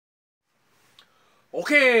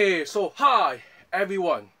Okay, so hi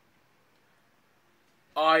everyone.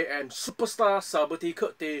 I am superstar celebrity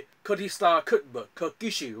Kurty star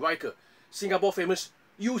Kurty Riker, Singapore famous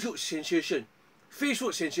YouTube sensation,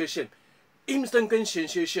 Facebook sensation, Instagram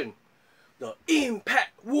sensation, the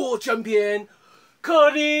Impact World Champion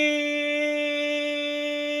Kurty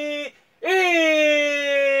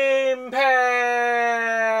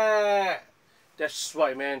Impact. That's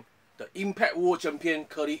right, man. The Impact World Champion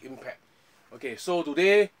Kurty Impact. Okay, so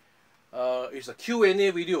today is a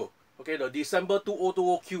Q&A video. Okay, the December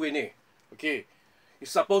 2020 Q&A. Okay,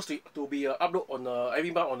 it's supposed to be upload on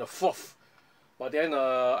every month on the 4th, but then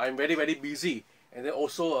I'm very busy, and then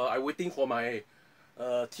also I'm waiting for my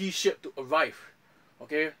T-shirt to arrive.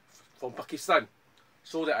 Okay, from Pakistan,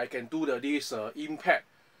 so that I can do this Impact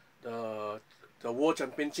the World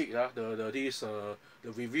Championship. The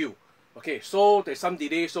review. Okay, so there's some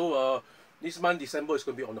delay. So this month December is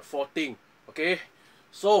going to be on the 14th. Okay,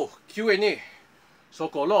 so Q&A. So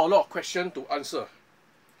got a lot of question to answer.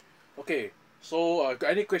 Okay, so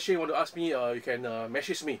got any question you want to ask me, you can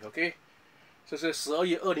message me. Okay, 这是12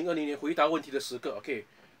月2020年回答问题的时刻。Okay,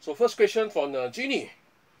 so first question from Ginny.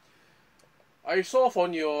 I saw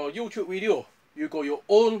from your YouTube video, you got your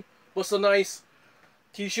own personalized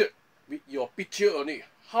T-shirt with your picture on it.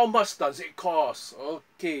 How much does it cost?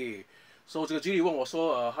 Okay, so 这个 Ginny 问我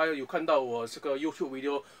说，还有看到我这个 YouTube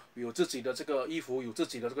video 有自己的这个衣服，有自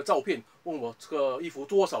己的这个照片，问我这个衣服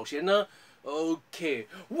多少钱呢？Okay,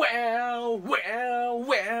 well,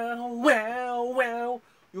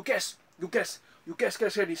 you guess,你猜。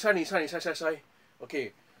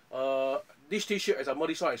Okay, this T-shirt, example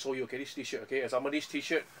this one I show you. Okay, this T-shirt. Okay, example this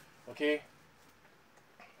T-shirt. Okay,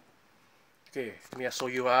 let me show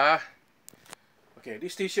you. Okay,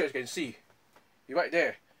 this T-shirt you can see, right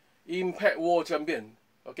there, Impact World Champion.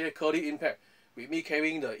 Okay, Kurty Impact, with me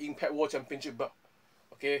carrying the Impact World Championship belt.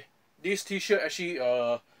 Okay, this T-shirt actually,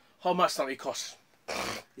 how much does it cost?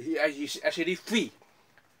 It's actually free.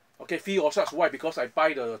 Okay, free or such. Why? Because I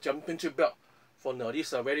buy the championship belt from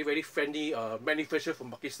this very friendly manufacturer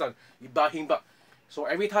from Pakistan, Ibrahim Bak. So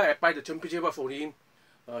every time I buy the championship belt from him,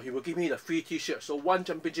 he will give me the free T-shirt. So one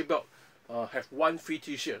championship belt have one free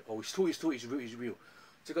T-shirt. Oh, it's two, it's real.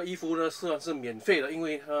 这个衣服呢，实际上是免费的，因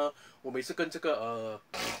为我每次跟这个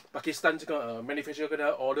Pakistan 这个manufacturer 跟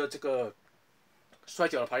他 order 这个摔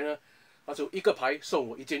跤的牌呢，他就一个牌送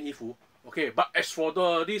我一件衣服。Okay, but as for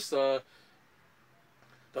the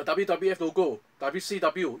WWF logo,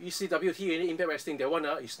 WCW, ECW, TNA, Impact Wrestling, that one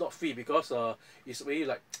is not free because it's really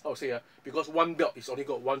like, how to say, because one belt is only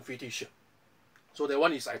got one free T-shirt. So that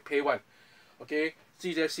one is I pay one. Okay,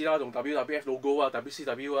 这些其他种 WWF logo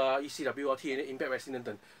WCW ECW TNA, Impact Wrestling 等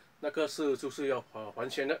等，那个就是要还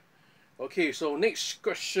钱的。Okay, so next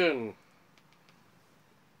question.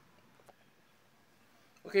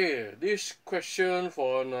 Okay, this question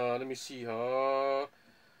from let me see,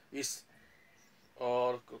 is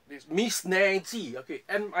this Miss Nancy. Okay,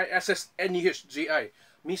 MISSNEHJI,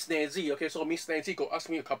 Miss Nancy. Okay, so Miss Nancy go ask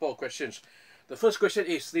me a couple of questions. The first question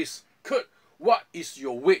is this: Kurt, what is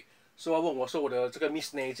your weight? So 问我说我的这个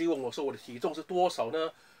Miss Nancy 问我说我的体重是多少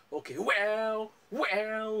呢？Okay, well,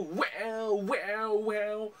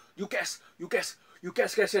 you guess, 你猜。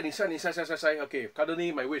Okay,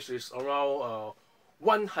 currently my weight is around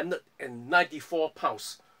 194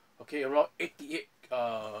 pounds. Okay, around 88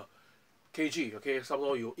 kg. Okay, 差不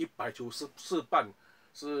多有194磅，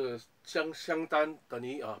是相当等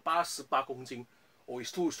于88公斤。Oh,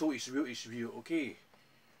 it's real. Okay.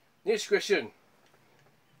 Next question.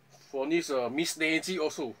 For this Miss Nancy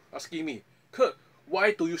also asking me, Kurt,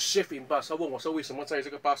 why do you shave in bus? 他问我说为什么在这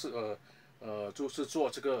个巴士就是做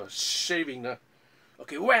这个 shaving 呢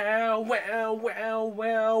？Okay, well,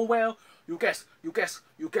 you guess, 你猜。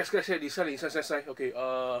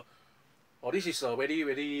Okay, this is a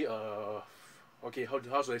very okay, how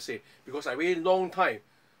should I say? Because I wait long time.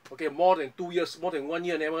 Okay, more than 2 years, more than 1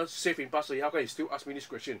 year never shave in bus. So how can you still ask me this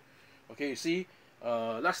question? Okay, you see,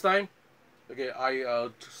 last time, okay, I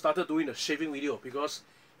started doing the shaving video because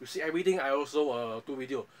you see everything I also do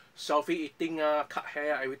video, selfie eating, cut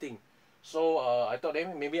hair, everything. So I thought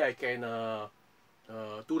maybe I can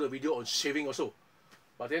do the video on shaving also.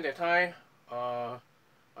 But then that time I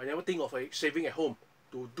never think of shaving at home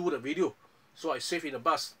to do the video. So I shave in the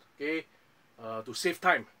bus, okay, to save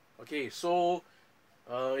time. Okay, so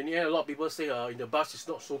in the end a lot of people say in the bus is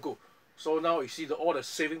not so good. So now you see all the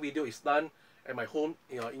shaving video is done at my home,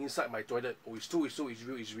 inside my toilet. Oh, it's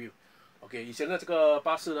real. Okay, 以前的这个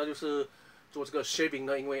巴士呢，就是做这个 shaving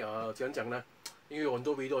呢，因为怎样讲呢？因为有很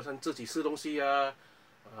多 video 像自己吃东西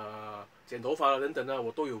剪头发等等呢，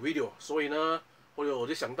我都有 video，所以呢，我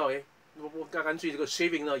就想到我干脆这个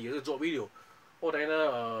shaving 呢也是做 video。后来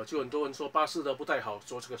呢，就很多人说巴士的不太好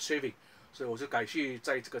做这个 shaving， 所以我就改去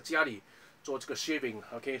在这个家里做这个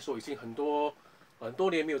shaving。OK， 所以已经很多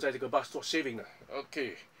年没有在这个 bus 做 shaving 了。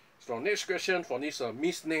OK，so next question for this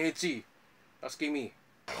Miss Nancy asking me，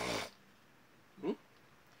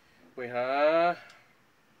 wait 哈，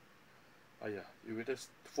哎呀，因为 this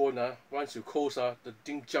phone once you close the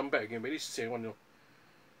thing jump back again， very sad one you know。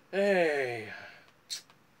哎呀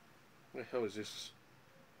 ，what the hell is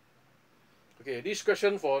this？Okay, this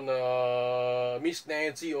question from Miss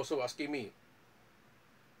Nancy also asking me.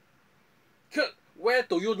 Kurt, where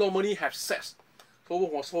do you normally have sex? 他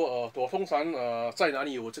问我说，我通常在哪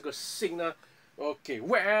里有这个性呢 ？Okay,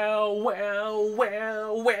 well.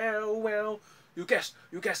 You guess.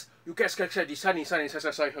 你猜。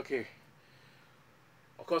Okay.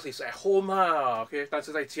 Of course, it's at home Okay, 但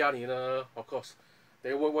是在家里呢 ，of course.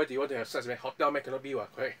 Then where do you want to have sex? Hotel cannot be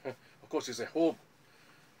correct? Of course, it's at home.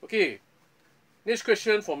 Okay.Next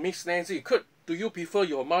question from Miss Nancy. Kurt, do you prefer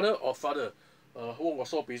your mother or father? 问我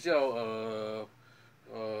说比较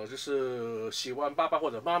就是喜欢爸爸或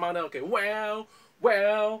者妈妈呢 ？Okay, well.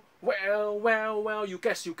 You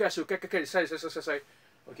guess. Say.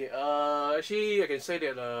 Okay, actually I can say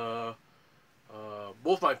that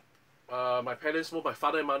both my parents, both my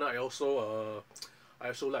father and mother, I also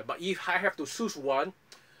like. But if I have to choose one,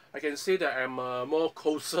 I can say that I'm more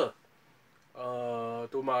closer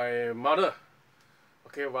to my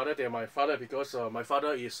mother.Okay, rather than my father because my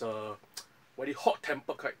father is very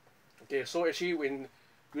hot-tempered kind. Okay, so actually when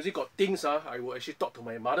usually got things I will actually talk to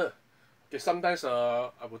my mother. Okay, sometimes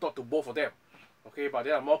I will talk to both of them. Okay, but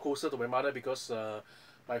then I'm more closer to my mother because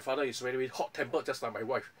my father is very hot-tempered just like my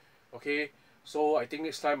wife. Okay, so I think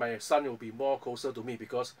next time my son will be more closer to me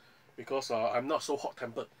because I'm not so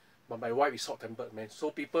hot-tempered, but my wife is hot-tempered, man.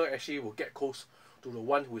 So people actually will get close to the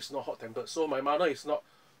one who is not hot-tempered. So my mother is not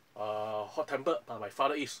hot-tempered, but my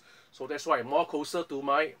father is. So that's why I'm more closer to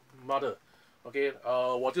my mother. Okay,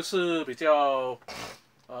 我就是比较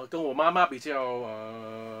跟我妈妈比较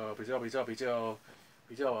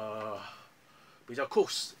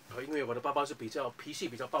close，因为我的爸爸是脾气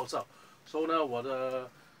比较暴躁，所以呢我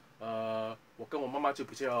跟我妈妈就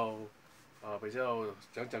比较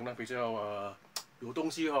讲呢，比较有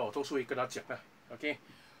东西我都是会跟他讲的。OK，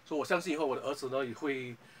 所以我相信以后我的儿子呢也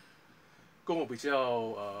会跟我比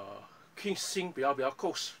较心比较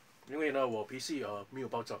close， 因为呢我脾气没有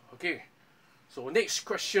暴躁。OK， so next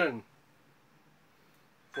question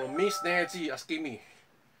from Miss Nancy asking me,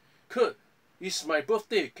 Kurt, it's my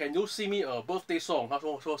birthday. Can you sing me a birthday song? 他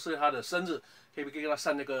说是他的生日，可以给他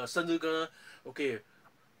唱那个生日歌。OK,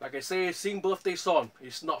 like I say, sing birthday song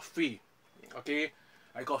is not free. OK,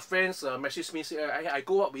 I got friends message me say I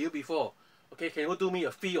go out with you before. OK, can you do me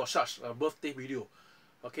a free or charge birthday video?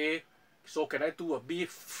 OK, so can I do a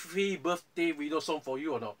free birthday video song for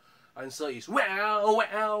you or not? Answer is well.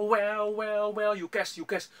 You guess.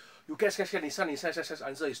 你猜。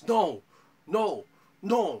Answer is no.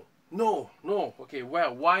 Okay,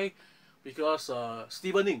 well, why? Because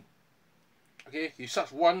Steven Lim, okay, he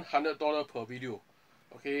charged $100 per video.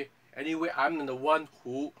 Okay, anyway, I'm the one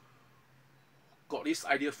who got this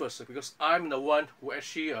idea first because I'm the one who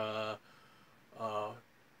actually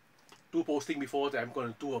do posting before that I'm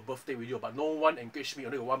gonna do a birthday video, but no one engaged me,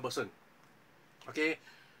 only one person. Okay,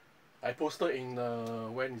 I posted in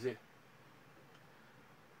when is it?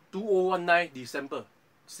 2019 December.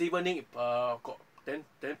 Steven Lim got then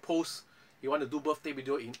post he want to do birthday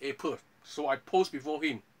video in April, so I post before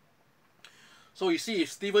him. So you see,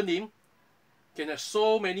 if Steven Lim can have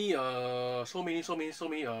so many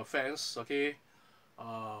fans, okay,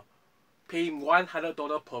 pay him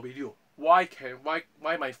 $100 per video. Why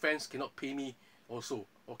my fans cannot pay me also?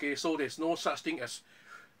 Okay, so there's no such thing as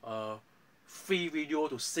free video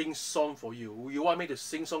to sing song for you. You want me to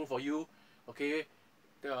sing song for you? Okay,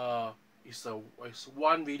 it's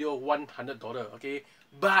one video $100. Okay,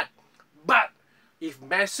 but if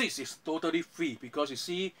message is totally free because you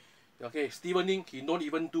see, okay, Steven Lim he don't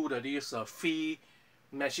even do this free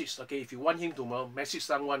message. Okay, if you want him to message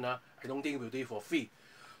someone, I don't think he will do it for free.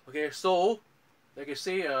 Okay, so like I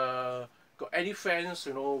say, got any friends,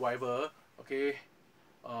 whatever. Okay,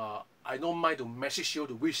 I don't mind to message you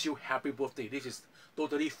to wish you happy birthday. This is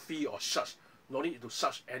totally free or charge. No need to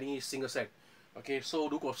charge any single cent. Okay, so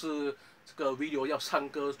如果是这个 video 要唱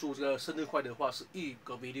歌祝这个生日快乐的话，是一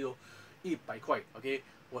个 video 100块。OK，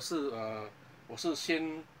 我是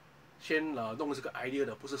先弄这个 idea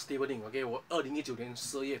的，不是 Steven Lim。OK， 我2019年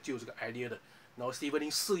12月就有这个 idea 的，然后 Steven Lim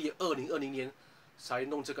 4月2020年才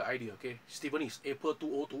弄这个 idea。OK， Steven Lim is April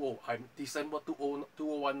 2020， I'm December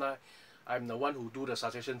 2019 I'm the one who do the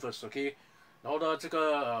suggestion first, OK。然后呢，这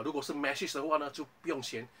个如果是 message 的话呢，就不用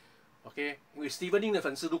钱 ，OK。因为 Steven 的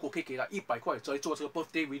粉丝如果可以给他100块再做这个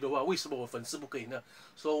birthday video 的话，为什么我粉丝不可以呢？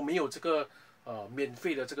所以没有这个免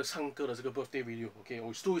费的这个唱歌的这个 birthday video，OK。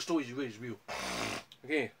我 do is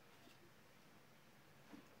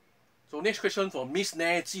real，OK。So next question from Miss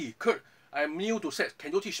Nancy Kurt. I'm new to sex.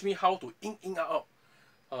 Can you teach me how to in out?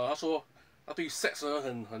 他说他对 sex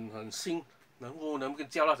很新，能不能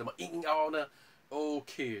教他怎么in out 呢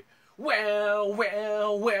 ？OK. Well.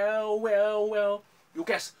 You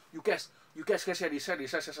guess.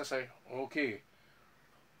 Okay.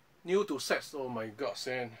 New to sex. Oh my God,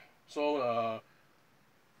 man. So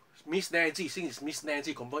Miss Nancy, since Miss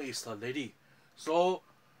Nancy confirm is a lady. So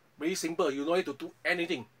very simple. You don't need to do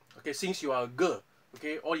anything. Okay, since you are a girl,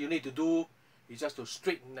 okay, all you need to do is just to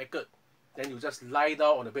straight naked, then you just lie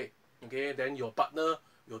down on the bed, okay, then your partner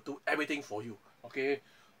will do everything for you, okay,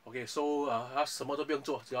 so 他什么都不用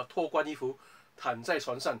做，只要脱光衣服躺在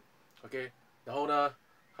床上 ，OK， 然后呢，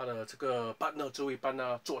他的这个 partner 就会帮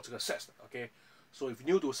他做这个 sex， OK， so if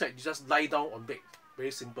new to sex, you just lie down on bed,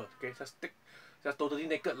 very simple, okay, just totally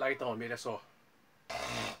naked lie down on bed, that's all.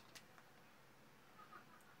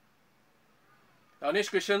 Next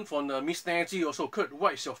question from Miss Nancy also. Kurt,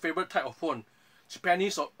 what is your favorite type of porn?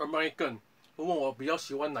 Japanese or American? 问我比较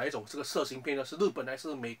喜欢哪一种这个色情片呢？是日本还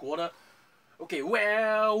是美国呢 ？Okay,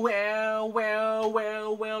 well,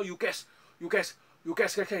 you guess.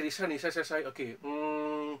 Okay,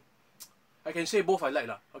 I can say both I like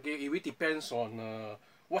lah. Okay, it really depends on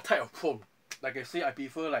what type of porn. Like I say, I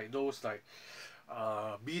prefer like those like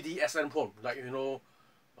BDSM porn. Like you know,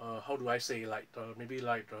 how do I say like maybe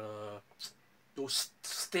like those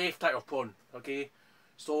stave type of porn, okay,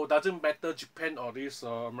 so doesn't matter Japan or this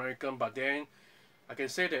American, but then I can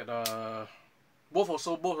say that both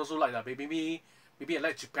also like that. Maybe I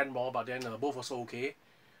like Japan more, but then both also okay.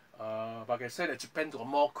 But I can say that Japan got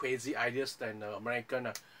more crazy ideas than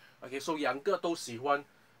American. Okay, so 两个都喜欢。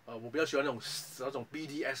我比较喜欢那种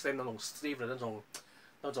BDSM 那种 stave 的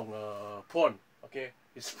那种porn. Okay,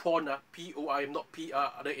 it's porn P-O-I, not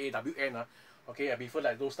P-R-A-W-N Okay, I prefer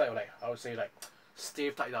like those type of like I would say like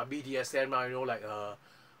stave type BDSM you know like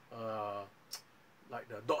like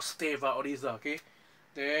the dog stave all these okay.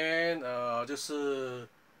 Then 就是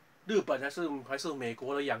日本还是美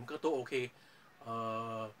国的两个都 OK。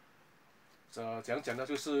怎样讲呢？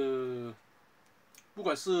就是不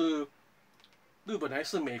管是日本还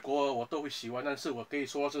是美国，我都会喜欢。但是我可以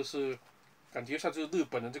说就是感觉上就是日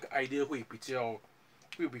本的这个 idea 会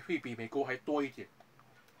比美国还多一点。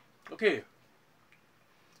OK。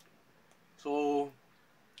So,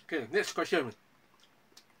 okay, next question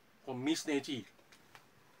from Miss Nancy.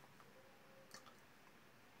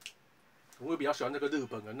 我会比较喜欢这个日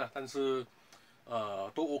本人啦，但是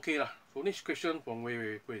都 OK 啦。So next question from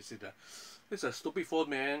where is it? It's a stupid phone,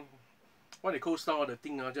 man. Why they close down the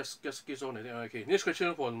thing? Just gives on the thing. Okay, next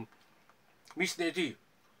question from Miss Nancy.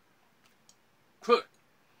 Kurt,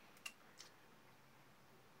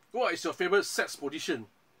 what is your favorite sex position?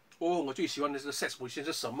 我最喜欢的这个 sex position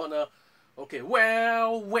是什么呢？Okay,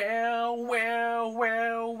 well.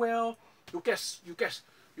 You guess.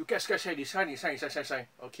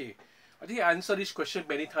 Okay, I think I answered this question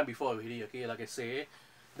many times before already. Okay, like I say,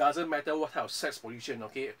 doesn't matter what type of sex position.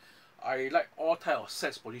 Okay, I like all type of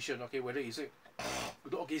sex position. Okay, whether is it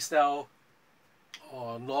doggy style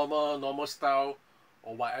or normal style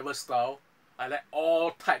or whatever style. I like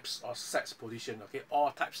all types of sex position. Okay,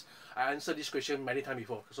 all types. I answered this question many times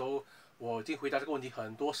before. So 我已经回答这个问题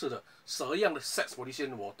很多次了，什么样的 sex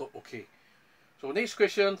position 我都 OK。So next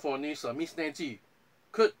question for this Miss Nancy,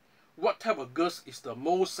 Kurt, what type of girls is the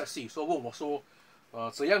most sexy? 说问我说，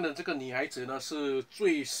怎样的这个女孩子呢是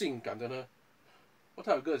最性感的呢 ？What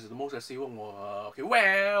type of girls is the most sexy? 问我，OK,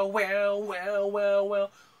 well.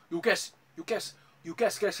 You guess.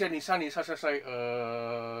 你猜。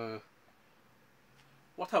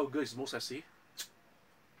What type of girl is most sexy?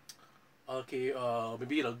 Okay,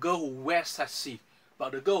 maybe the girl who wears sexy,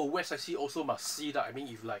 but the girl who wears sexy also must see that. I mean,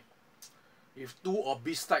 if too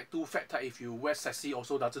obese type, too fat type, if you wear sexy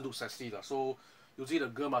also doesn't look sexy lah. So usually the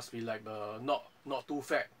girl must be like not too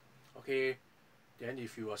fat. Okay, then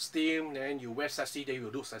if you are slim, then you wear sexy, then you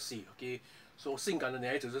look sexy. Okay, so 性感的女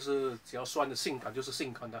孩子就是只要穿的性感就是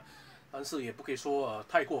性感的，但是也不可以说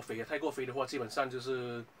太过肥，太过肥的话基本上就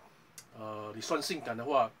是你穿性感的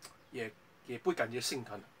话也不会感觉性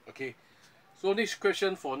感的。Okay. So next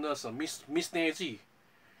question for us, Miss Nancy.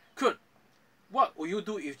 Kurt, what will you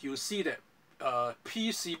do if you see that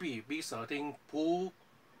PCB means I think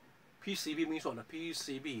PCB means what?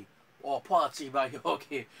 PCB or PCB,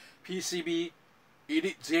 okay. PCB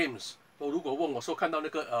Elite James 如果问我说看到那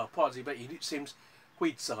个Kurty Elite Sims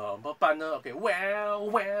会怎么办呢？Okay, well,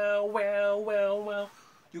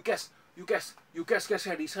 you guess,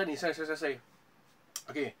你猜。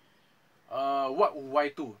Okay, what would I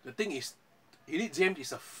do? The thing is, Elite James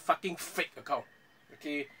is a fucking fake account.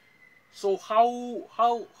 Okay, so how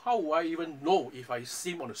would I even know if I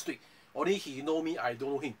see him on the street? Only he know me, I don't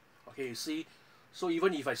know him. Okay, you see, so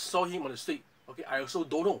even if I saw him on the street, okay, I also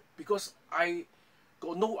don't know because I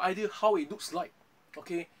got no idea how it looks like.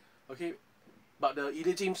 Okay, but the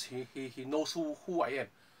Elite James, he knows who I am.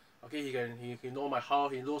 Okay, he know my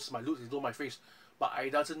house, he knows my looks, he know my face, but I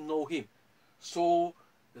doesn't know him. So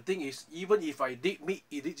the thing is, even if I did meet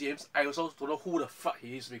Elite James, I also don't know who the fuck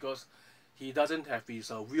he is because he doesn't have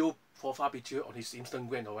his real profile picture on his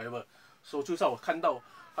Instagram or whatever. So 就算我看到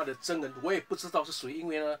他的真人，我也不知道是谁，因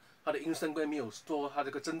为呢，他的 Instagram 没有做他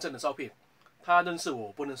这个真正的照片。他认识我，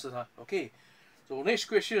我不认识他。Okay, so next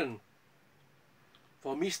question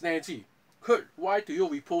for Miss Nancy. Kurt, why do you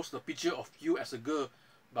repost the picture of you as a girl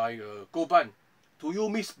by Goban? Do you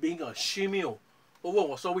miss being a female? 问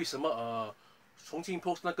我说为什么重新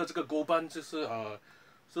post 这个 Goban 就是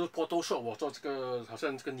是 Photoshop 我做这个好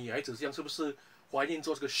像这个女孩子这样，是不是怀念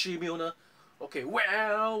做这个 female 呢？Okay,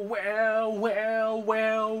 well.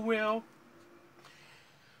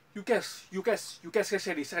 You guess.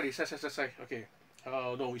 Say. Okay.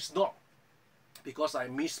 No, it's not. Because I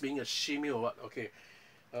miss being a female. Okay.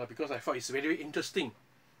 Because I thought it's very interesting.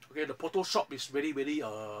 Okay, the Photoshop is very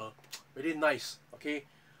nice. Okay.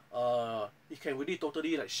 It can really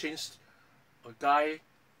totally like change a guy.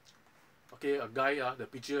 Okay, the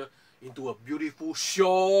picture into a beautiful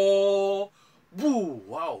show. Woo!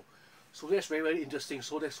 Wow. So that's very interesting.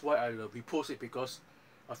 So that's why I repost it because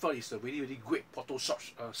I thought it's a really great Photoshop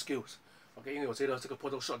skills. OK， 因为我觉得这个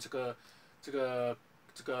Photoshop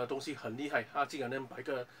这个东西很厉害，它竟然能把一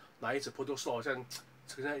个男孩子 Photoshop 好像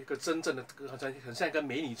一个真正的好像很像一个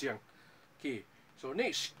美女这样。OK， so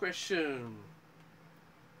next question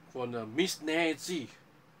from the Miss Nancy.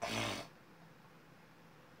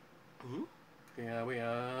 Wait.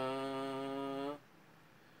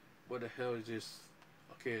 What the hell is this?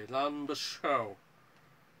 Okay, number 12.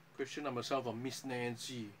 Question number 12 from Miss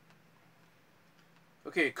Nancy.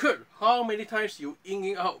 Okay, Kurt, how many times you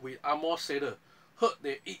in out with Amor Sailor? Heard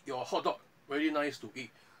they eat your hot dog, very nice to eat.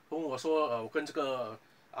 跟我说我跟这个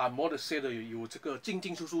Amor 的 Sailor 有这个进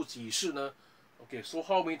出几次呢 ？Okay, so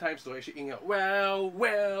how many times do I actually in out? Well.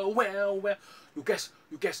 You guess.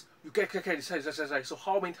 你猜。So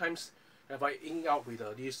how many times have I in out with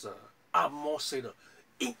this Amor Sailor?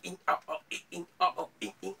 In out, in out.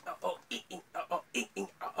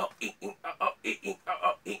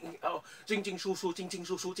 进出出，in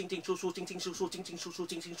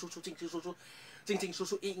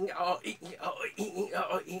out.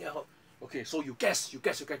 Okay, so you guess.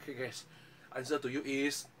 Answer to you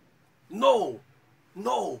is no,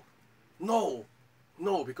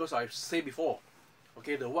 because I've said before.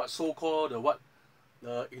 Okay, the what so-called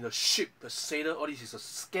in the ship, the sailor, all this is a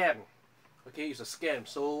scam. Okay, it's a scam.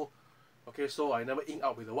 So I never in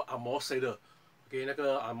out with the what Amor Sailor. Okay, 那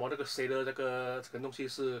个Amor 那个 Sailor 这个东西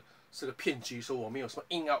是个骗局，所以我没有什么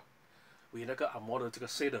in out with 那个Amor 的这个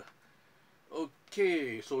Sailor.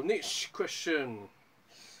 Okay, so next question.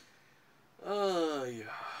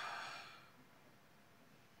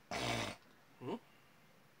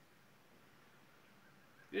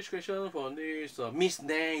 This question for this Miss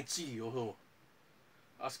Nancy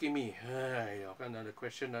asking me. 我看到的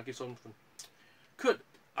question this one. Could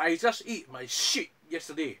I just eat my shit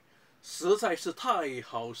yesterday? 实在是太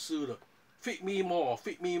好吃了。Feed me more.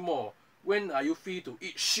 When are you free to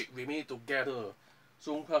eat shit with me together?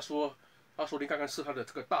 所以他说你刚刚吃他的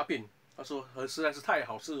这个大便，他说实在是太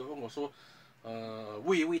好吃了。问我说，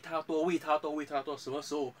喂他多，什么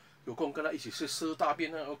时候有空跟他一起去吃大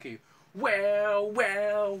便呢 ？Okay, well.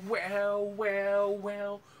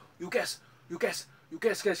 You guess. 你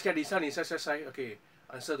猜。Okay,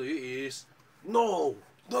 answer to you is no.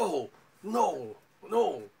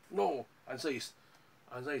 Answer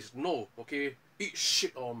is no. Okay, eat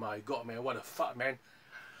shit. Oh my god, man, what the fuck, man.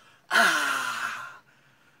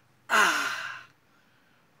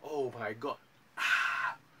 Oh my god.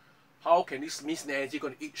 How can this Miss Nancy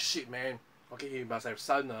gonna eat shit, man? Okay, he must have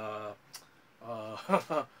some a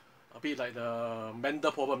bit like the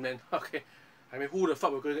mental problem, man. Okay, I mean, who the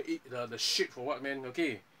fuck will gonna eat the shit for what, man?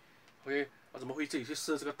 Okay, 他怎么会自己去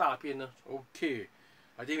吃这个大便呢 ？Okay,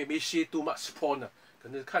 I think maybe she too much porn 可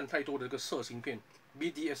能看太多的这个色情片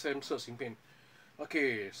 ，BDSM 色情片。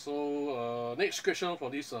Okay, so next question for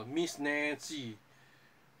this Miss Nancy.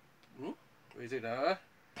 Where is it?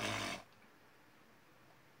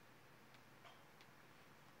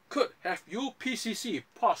 have you PCC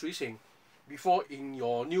past recent before in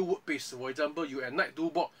your new workplace? For example, you at night do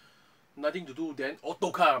work, nothing to do, then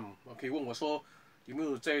auto come. OK， 问我说有没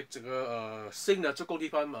有在这个新的这个地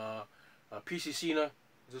方PCC 呢？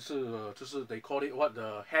就是 they call it what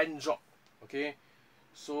the hand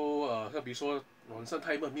job。OK，so 像比如说晚上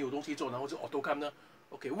太闷没有东西做，然后就 auto come 呢。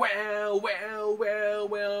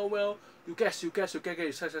OK，well，you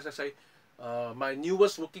guess，say. My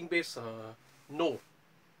newest working base, no.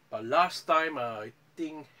 But last time, I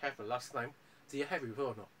think have a last time. Did you have before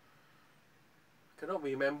or no? Cannot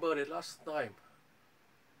remember the last time.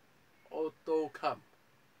 Auto cam.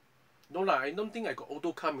 No lah, I don't think I got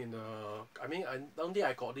auto cam in the. I mean, I don't think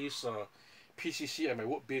I got this PCC at my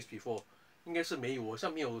work base before. 应该是没有，好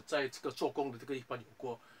像没有在这个做工的这个地方有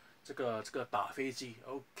过这个打飞机。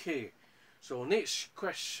Okay, so next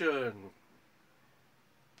question.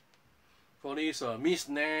 For this Miss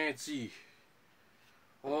Nancy.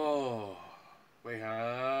 Oh, wait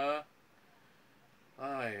ha.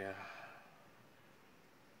 哎呀，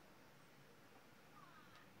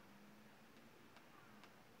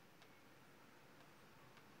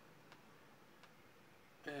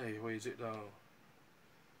哎 where is it now?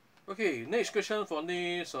 Okay, next question for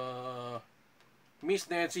this Miss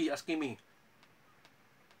Nancy asking me.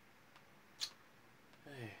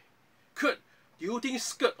 Could do you think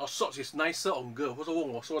skirt or shorts is nicer on girl？ 或者问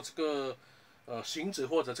我说这个裙子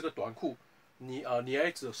或者这个短裤，女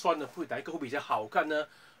孩子穿的哪一个会比较好看呢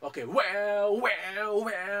 ？Okay，well,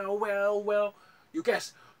 you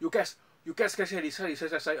guess. If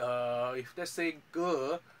let's say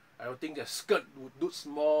girl, I would think that skirt would looks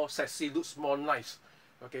more sexy, looks more nice.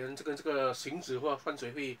 OK， 这个裙子或穿起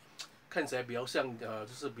来会看起来比较像就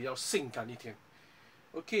是比较性感一点。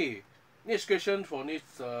OK。Next question for this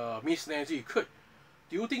Miss Nancy. Do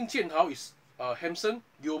you think Jian Hao is handsome?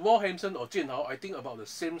 You more handsome or Jian Hao? I think about the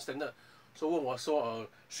same standard. So 问我说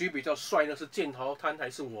谁比较帅呢？是建豪他还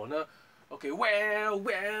是我呢 ？Okay, well.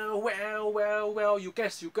 You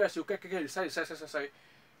guess. Say.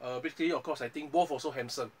 Basically, of course, I think both also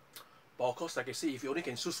handsome. But of course, like I say, if you only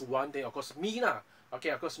can choose one, then of course me lah.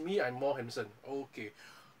 Okay, of course me, I'm more handsome. Okay，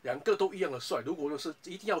 两个都一样的帅。如果是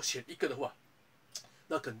一定要选一个的话，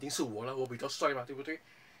那肯定是我了，我比较帅嘛，对不对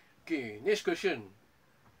 ？Okay, next question.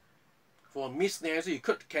 For Miss Nancy,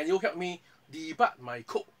 can you help me debug my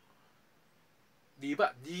code?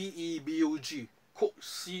 Debug, D-E-B-U-G, code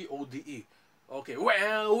C-O-D-E. Okay,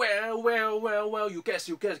 well. You guess.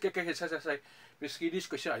 Say. Basically, this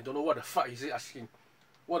question I don't know what the fuck is it asking.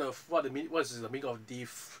 What is the meaning of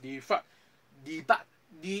debug? Debug,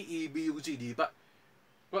 D-E-B-U-G, debug.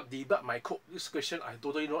 What debug my code? This question I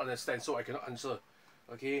totally don't understand, so I cannot answer.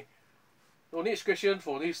 Okay. So next question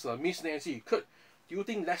for this Miss Nancy. Do you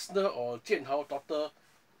think Lesnar or Jian Hao daughter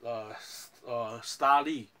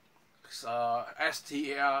Starley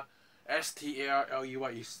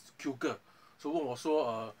S-T-A-R-L-E-Y is cute girl? So 问我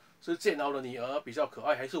说是建豪的女儿比较可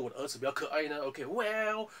爱，还是我的儿子比较可爱呢 ？Okay,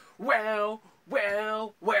 well.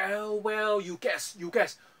 You guess.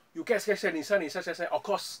 Say. Of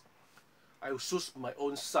course, I will choose my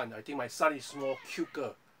own son. I think my son is more cute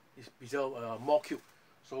girl. 比较more cute，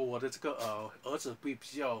 所以我的这个儿子会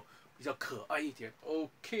比较可爱一点。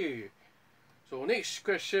Okay， so next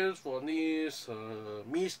question for this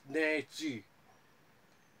Miss Nancy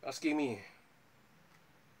asking me.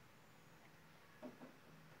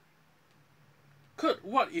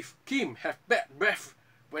 What if Kim have bad breath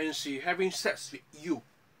when she having sex with you?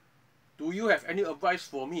 Do you have any advice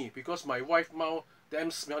for me? Because my wife mouth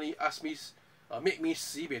damn smelly, ask me, make me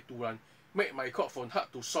sibei dulan, make my cock from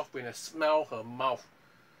hard to soft when I smell her mouth.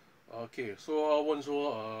 Okay, so 问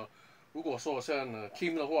说如果说像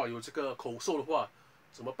Kim 的话有这个口臭的话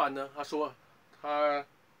怎么办呢？他说他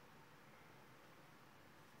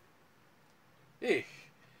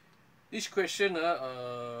this question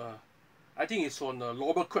I think it's on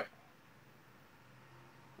Robert Craig.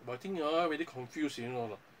 But I think really confusing, you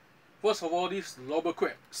know. First of all, this Robert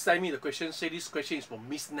Craig sent me the question, say this question is from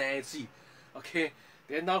Miss Nancy. Okay,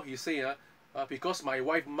 then now he say because my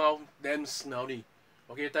wife mouth damn smelly.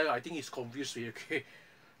 Okay, then I think he's confused. Okay,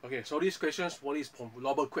 so this question for this from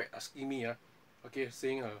Robert Craig asking me okay,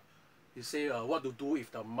 saying he say what to do if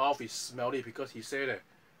the mouth is smelly, because he said that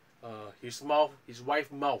his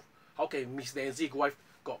wife mouth. How can Miss Nancy wife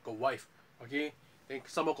got a wife? Okay, then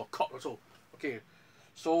someone got caught also. Okay,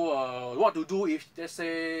 so what to do if they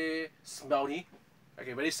say smelly?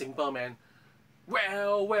 Okay, very simple, man.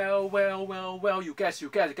 Well. You guess. Say.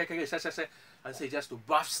 And say just to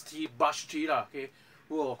brush teeth lah. Okay,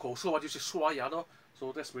 如果口臭的话就是刷牙咯。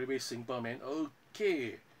So that's very simple, man.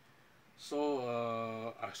 Okay,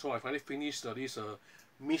 so I finally finished this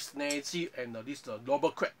Miss Nancy and this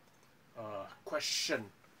Noble Crab question.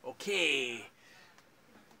 Okay.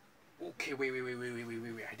 Okay, wait.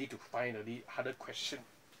 I need to find the other question.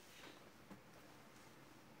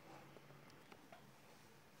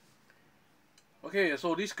 Okay,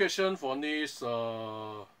 so this question for this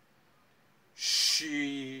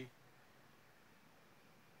Shin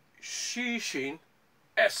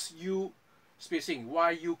SU spacing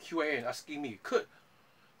YUQAN asking me, Kurt,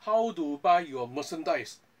 how to buy your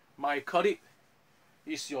merchandise? My colleague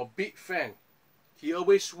is your big fan. He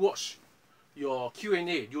always watch your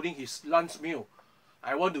Q&A during his lunch meal.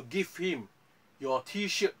 I want to give him your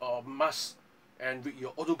t-shirt or mask and with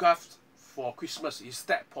your autograph for Christmas. Is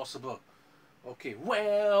that possible? Okay,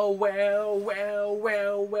 well,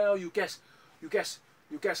 you guess. Okay,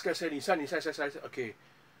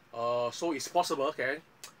 so it's possible, okay?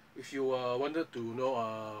 If you wanted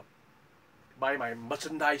to buy my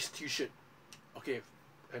merchandise t-shirt, okay,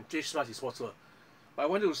 and face mask is possible. But I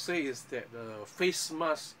want to say is that the face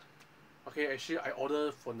mask, okay, actually I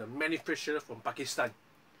ordered from the manufacturer from Pakistan.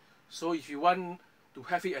 So if you want to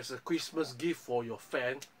have it as a Christmas gift for your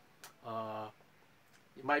fan,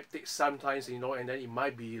 it might take some time, and then it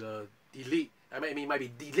might be delayed. I mean, it might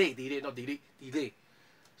be delayed, not delay.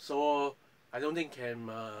 So I don't think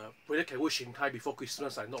whether can wish in time before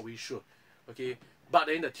Christmas. I'm not really sure. Okay, but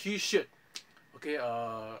then the T-shirt, okay,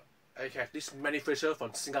 I have this manufacturer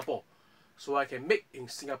from Singapore, so I can make in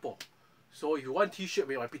Singapore. So if you want T-shirt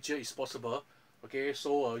with my picture, it's possible. Okay,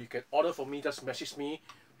 so you can order for me. Just message me.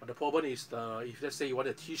 But the problem is if let's say you want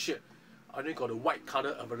a T-shirt, I only got the white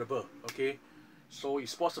color available. Okay. So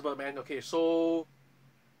it's possible, man. Okay, so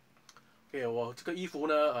okay， 我这个衣服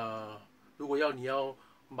呢，如果你要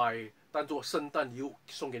买当做圣诞礼物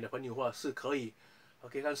送给你的朋友的话是可以。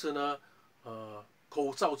OK， 但是呢，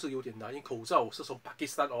口罩是有点难，因为口罩我是从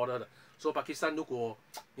Pakistan order 的，所以 Pakistan 如果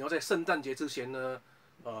你要在圣诞节之前呢，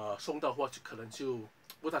送到的话，就可能就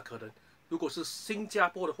不大可能。如果是新加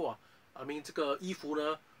坡的话，I mean 这个衣服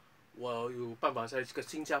呢，我有办法在这个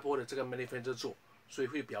新加坡的这个 manufacturer 做，所以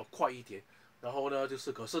会比较快一点。然后呢，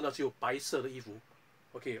可是呢，只有白色的衣服。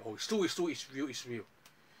Okay, oh, it's real.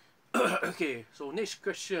 Okay, so next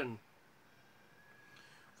question.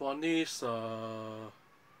 For this, let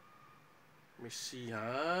me see,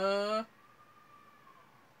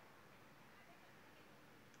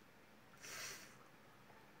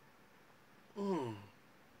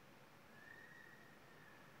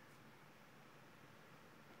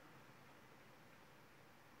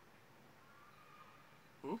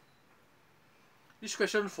 This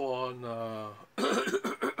question for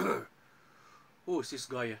who is this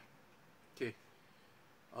guy?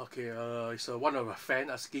 Okay, it's one of a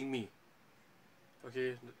fan asking me.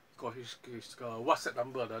 Okay, got his WhatsApp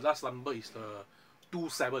number. The last number is the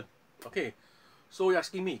 27. Okay, so he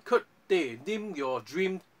asking me, Kurt, name your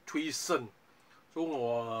dream threesome. So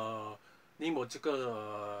我name 我这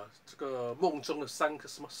个梦中的三个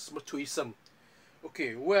什么 threesome.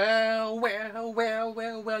 Okay, well,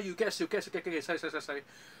 you guess, say.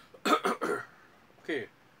 Okay,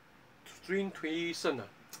 dream threesome.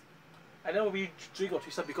 I never really dream of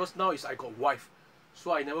threesome because now I got wife,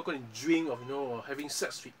 so I never going to dream of having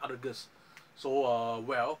sex with other girls. So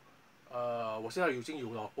well, 我现在已经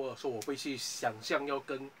有老婆了，所以我会去想象要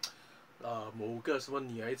跟某个什么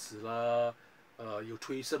女孩子啦，有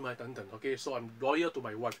threesome啊等等。Okay, so I'm loyal to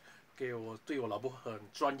my wife. Okay, 我对我老婆很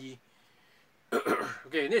专一。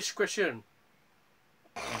Okay, next question.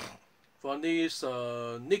 For this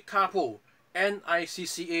Nick Capo,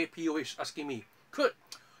 NICCAPOH asking me, Kurt,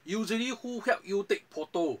 usually who help you take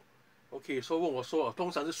photo? Okay, so 问我说，通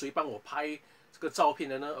常是谁帮我拍这个照片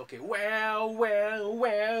的呢 ？Okay, well,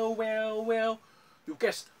 you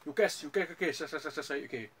guess, okay,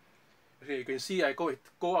 okay, you can see I go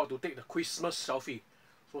out to take the Christmas selfie.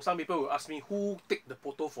 So some people will ask me who take the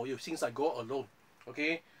photo for you since I go alone.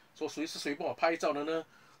 Okay. So 谁帮我拍照的呢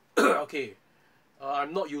？Okay,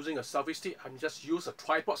 I'm not using a selfie stick. I'm just use a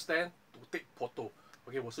tripod stand to take photo.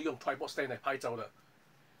 Okay, 我是用 tripod stand 来拍照的。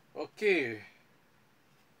Okay.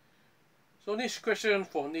 So next question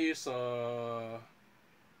for this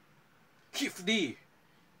Keith D,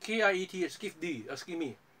 KIETH Keith D asking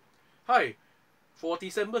me, Hi, for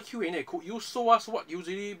December Q&A, could you show us what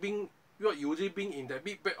usually being in the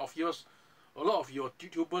big bag of yours? A lot of your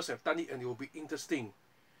YouTubers have done it and it will be interesting.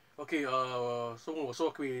 Okay, so 我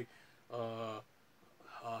说可以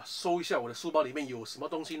搜一下我的书包里面有什么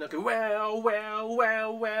东西呢？ Okay, well,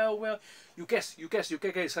 you guess,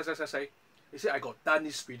 say. They say I got done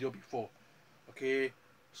this video before. Okay,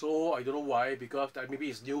 so I don't know why, because maybe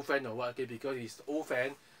it's new fan or what. Okay, because it's old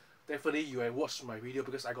fan, definitely you have watched my video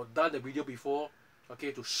because I got done the video before.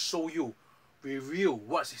 okay, to show you, reveal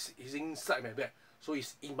what is inside my bag. So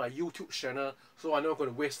it's in my YouTube channel. So I'm not going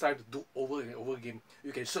to waste time to do over and over again.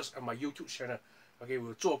 You can search on my YouTube channel. OK， 我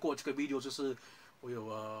有做过这个 video， 就是我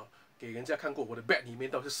有给人家看过我的 bag 里面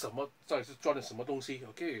到底是什么，到底是装的什么东西。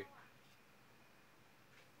OK。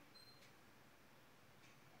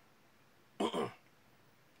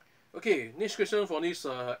Okay, next question for this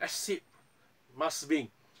acid must be,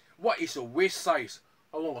 what is your waist size?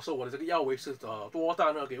 他问我说我的这个腰围是多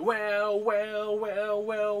大呢？ Okay,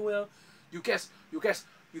 well, you guess,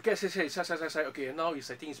 say. Okay, now is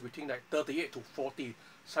I think it's between like 38 to 40,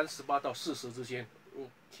 38到40之间。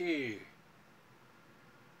Okay.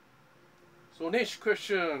 So next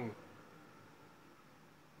question.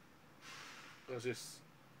 What's this?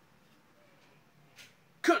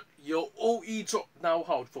 Kurt, your OE job now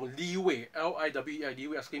how? From Liwei, L-I-W-E-I,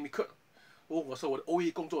 Liwei asking me, Kurt, 我说我的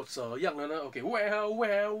OE 工作怎样了呢 ？Okay,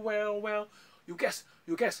 well, you guess,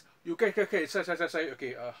 say.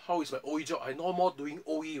 Okay, how is my OE job? I no more doing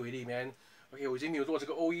OE already, man. Okay, 我已经没有做这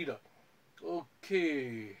个 OE 了。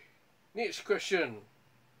Okay, next question.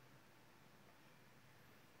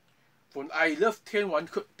 From I love 天玩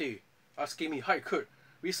Kurty, asking me, hi Kurt,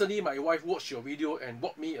 recently my wife watched your video and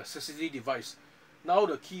bought me a sensitive device. Now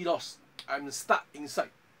the key lost, I'm stuck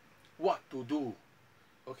inside. What to do?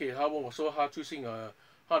 OK， 他问我说他最近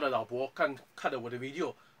他的老婆看了我的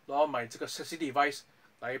video， 然后买这个 sensitive device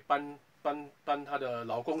来帮他的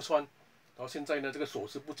老公穿，然后现在呢这个锁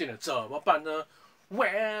匙不见了，怎么办呢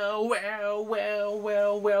 ？Well,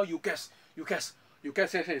 you guess,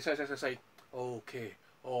 say. OK,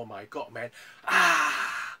 oh my God, man.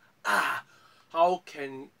 How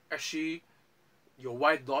can actually your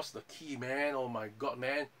wife lost the key, man? Oh my God,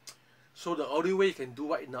 man. So the only way you can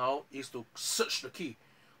do right now is to search the key.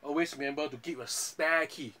 Always remember to keep a spare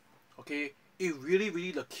key. Okay? If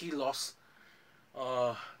really the key lost,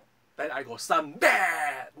 then I got some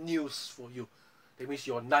bad news for you. That means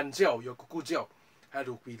your nanjiao, your kukujiao, had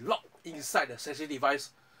to be locked inside the sensitive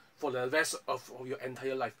device for the rest of your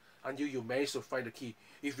entire life until you manage to find the key.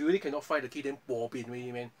 If you really cannot find the key, then bo bin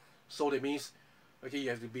really, man. So that means, okay, you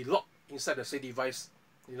have to be locked inside the same device,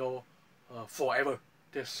 you know, forever.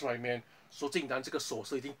 That's right, man. 说竟然这个锁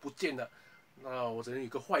匙已经不见了，那我只能有一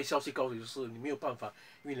个坏消息告诉你，就是你没有办法，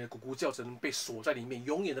因为你的咕咕叫只能被锁在里面，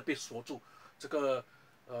永远的被锁住。这个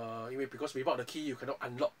因为 because without the key you cannot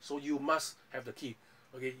unlock, so you must have the key.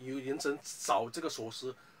 OK， 你只能找这个锁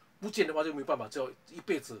匙，不见的话就没有办法，就要一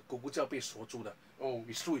辈子咕咕叫被锁住的。Oh,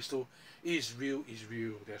 it's true, it's real.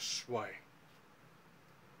 That's why.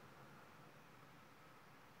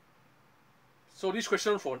 So this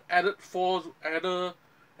question from Adder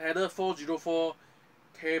 404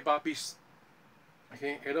 Kebabis.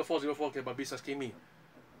 Okay, Adder 404 Kebabis asking me,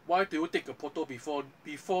 why do you take a photo before,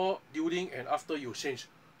 during and after you change?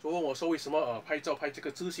 所以问我说为什么拍照拍这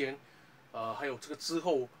个之前，还有这个之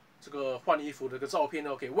后这个换衣服的一个照片呢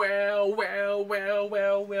 ？Okay, well.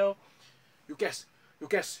 You guess.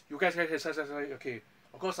 Okay,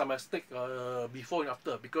 of course I must take before and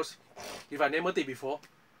after because if I never take before,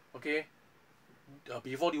 okay.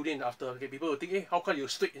 Before, during, and after. Okay, people will think, hey, how come you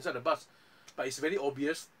straight inside the bus? But it's very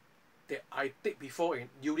obvious that I take before and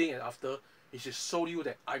during and after. It should show you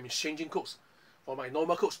that I'm changing clothes from my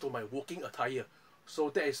normal clothes to my working attire. So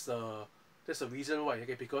that's the reason why.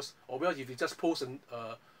 Okay, because or well, if you just post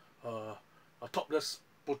a topless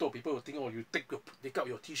photo, people will think, oh, you take out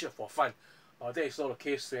your T-shirt for fun. That is not the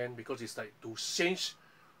case, then, because it's like to change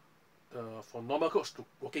from normal clothes to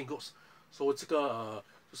working clothes. So 这个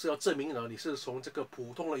就是要证明呢，你是从这个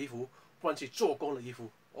普通的衣服换去做工的衣服。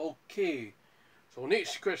Okay, so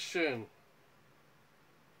next question.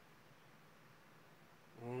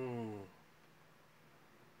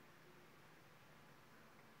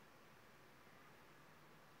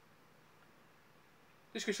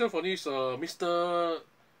 This question for this Mr.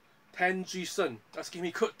 Tan Jason asking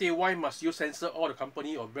me, Kurty, why must you censor all the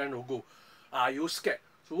company or brand logo? Are you scared?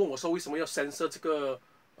 所以问我说为什么要 censor 这个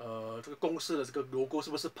公司的这个 logo 是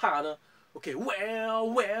不是怕呢 ？Okay, well,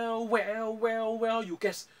 you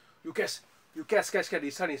guess, 你猜。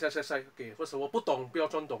Okay, first of all, 不懂不要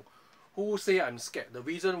装懂。Who say I'm scared? The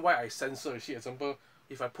reason why I censor, for example,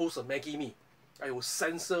 if I post a Maggie Mee, I will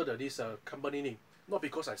censor this company name, not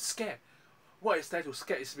because I'm scared. Why is that to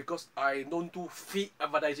scared? Is because I don't do free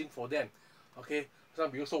advertising for them. OK，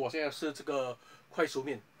 像比如说我现在是这个快熟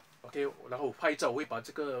面 ，OK， 然后我拍照我会把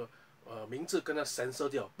这个名字跟它censor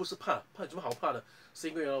掉，不是怕有什么好怕的，是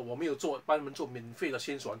因为我没有帮他们做免费的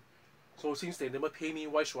宣传。So since they never pay me,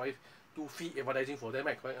 why should I do free advertising for them?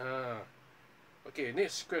 Right? Okay,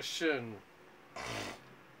 next question.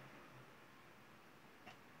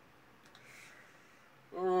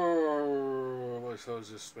 What the hell is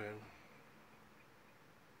this, man?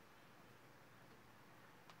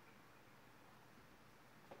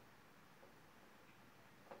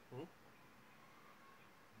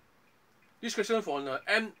 This question from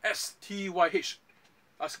NSTYH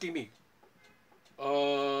asking me,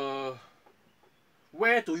 where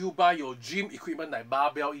do you buy your gym equipment like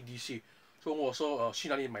barbell etc? 所以我说去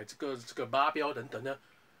哪里买这个 barbell 等等呢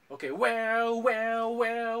 ？Okay, well,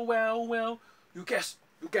 you guess,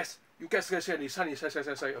你猜。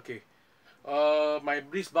Okay, my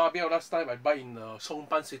this barbell last time I buy in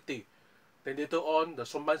Songpan City. Then later on the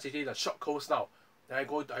Songpan City the shop closed now. Then I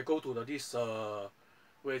go to this where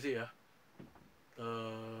is it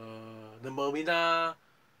the Marina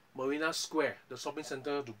Square, the shopping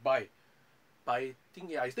center to buy. But I think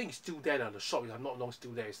it's still there. The shop is not long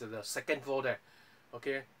still there. It's the second floor there.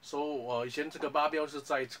 Okay, so 以前这个 barbell 是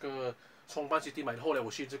在这个Songpan City 买的，后来我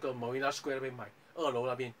去这个 Marina Square 那边买，2楼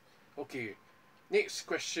那边。Okay, next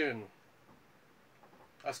question.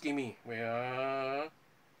 Asking me where?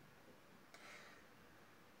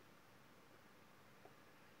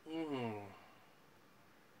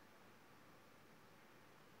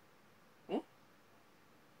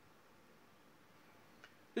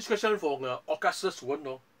 This question from Augustus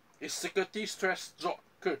Wen. Is security stress job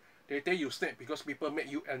good? They tell you snap because people make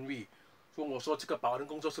you angry. 所以我说这个保安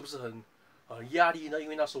工作是不是很压力呢？因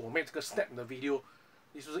为那时候我 make 这个 snap 的 video，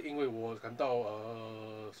 是不是因为我感到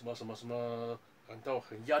什么感到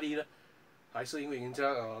很压力呢？还是因为人家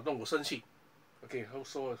弄我生气 ？Okay,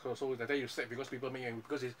 so they tell you snap because people make you angry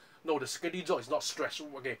because no, the security job is not stress.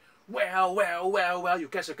 Okay, well, you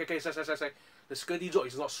guess, okay, say. The security job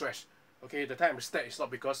is not stress. Okay, the time I snap is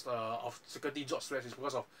not because of security job stress, it's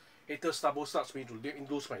because of haters sabotage me to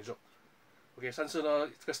lose my job. Okay, 上次呢，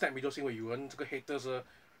这个 snap video 是因为有人这个 haters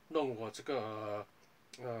弄我这个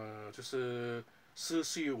就是失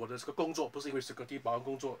去我的这个工作，不是因为 security 保安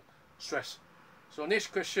工作 stress. So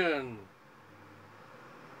next question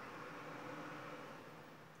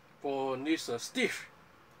for this Steve.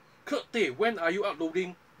 Kurty, when are you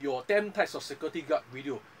uploading your 10 types of security guard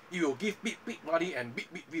video? It will give big money and big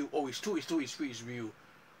view. Oh, it's true, it's real.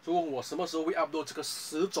 所以问我什么时候会 upload 这个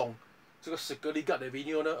10种这个 security guard 的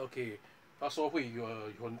video 呢 ？OK， 他说会有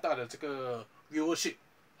很大的这个 viewership，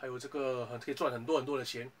 还有这个可以赚很多的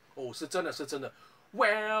钱。哦，是真的。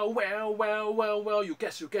Well, you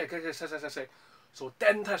guess. So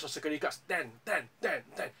 10 types of security guards. 10.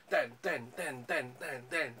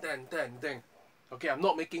 Okay, I'm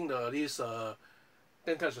not making this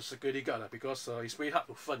 10 types of security guard because it's very hard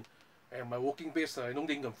to 分 and my working base弄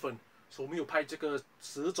得很分，所以我没有拍这个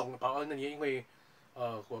10种保安的原因，因为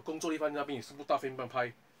我工作地方那边也是不大方便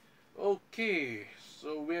拍。Okay,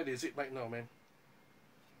 so where is it right now, man?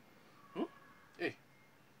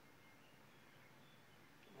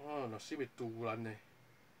 那是咪突然呢？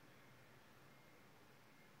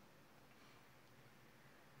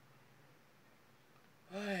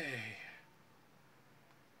唉。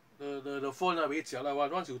The phone 袂食啦，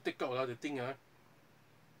我就跌到啦，就顶啊。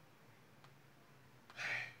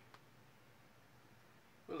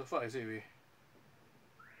What the fuck is it, man?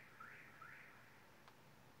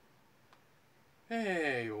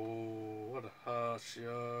 Hey, what the hell, shit?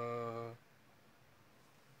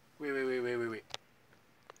 Wait.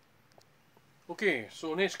 Okay,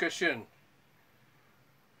 so next question.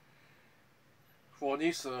 For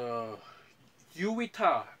this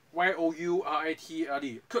Yuita.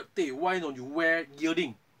 Yourity. Kurty, why don't you wear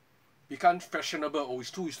earring? Become fashionable. Oh,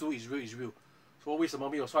 it's true, it's real. 说为什么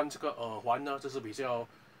没有穿这个耳环呢？这是比较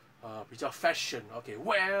fashion. Okay,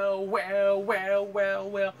 well.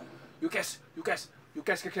 You guess. 你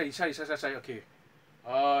猜。Okay.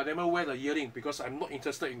 Never wear the earring because I'm not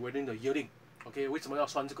interested in wearing the earring. Okay, 为什么要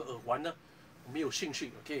穿这个耳环呢？我没有兴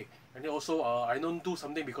趣。Okay, and then also I don't do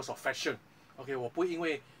something because of fashion. Okay, 我不会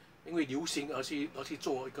因为流行而去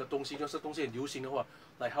做一个东西，就是东西很流行的话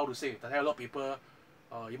 ，like how to say, that a lot of people,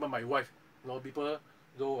 even my wife, people,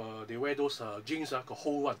 they wear those jeans, got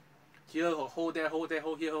hole one, here hole there,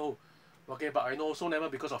 here hole. Okay, but I know so never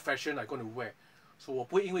because of fashion I gonna wear. So 我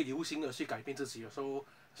不会因为流行而去改变自己。So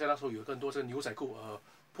像那时候有更多这个牛仔裤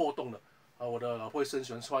破洞的，我的老婆也是很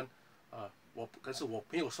喜欢穿，但是我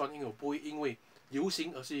没有穿，因为我不会因为流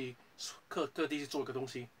行而去特地去做一个东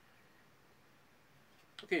西。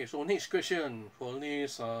Okay, so next question for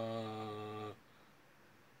this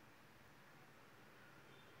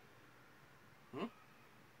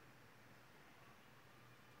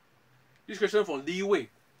this question for Li Wei.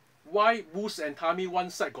 Why Boost and Tommy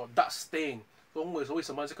one side got dark stain? 所以为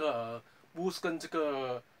什么这个Boost 跟这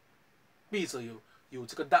个壁纸有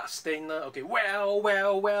这个 dark stain 呢 ？Okay,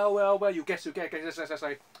 well, you guess.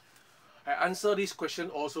 I answered this question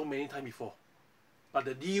also many times before. But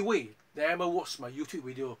the Lee Wei never watched my YouTube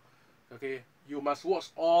video. Okay, you must watch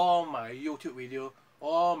all my YouTube video,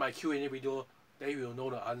 all my Q&A video, then you will know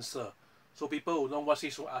the answer. So people will know what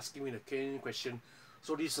is asking me the question.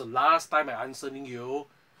 So this is the last time I answering you.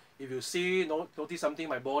 If you see, notice something,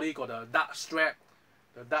 my body got a dark strap.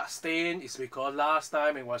 The dark stain is because last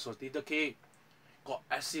time when I was a little kid, got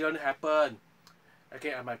accident happen.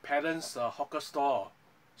 Okay, at my parents' hawker store.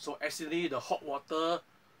 So accidentally the hot water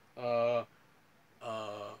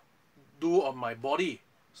do on my body.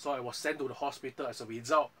 So I was sent to the hospital. As a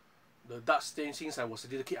result, the dark stain since I was a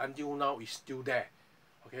little kid until now is still there.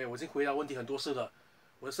 OK， 我已经回答问题很多次了。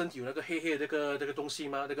我的身体有那个黑黑的那个东西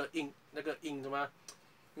吗？那个印的吗？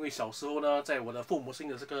因为小时候呢，在我的父母亲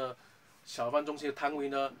的这个小贩中心的摊位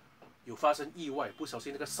呢，有发生意外，不小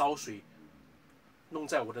心那个烧水弄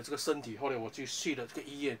在我的这个身体。后来我去了这个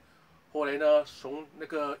医院，后来呢，从那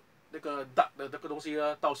个大的这个东西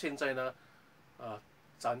呢，到现在呢，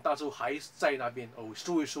长大之后还在那边。哦，it's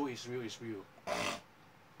true, it's true, it's real, it's real.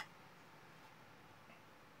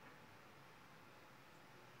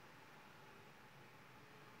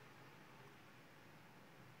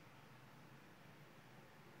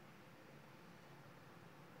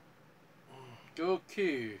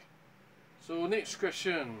 Okay, so next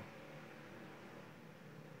question.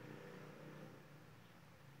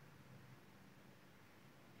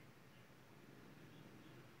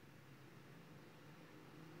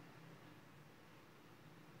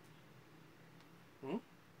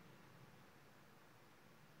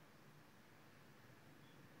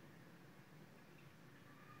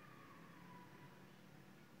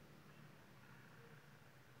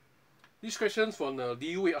 This question from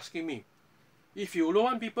Lee Wei asking me, if you don't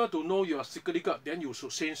want people to know you are secretly got, then you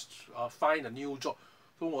should change, find a new job.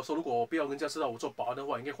 所以我说，如果我不要人家知道我做保安的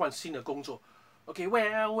话，应该换新的工作。Okay,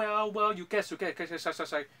 well, you guess. Okay,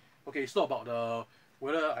 it's not about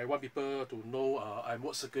whether I want people to know I'm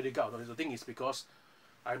what security guard. The thing is because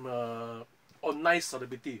I'm a online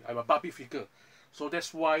celebrity. I'm a public figure, so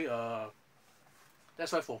that's why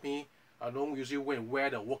for me, I don't usually go and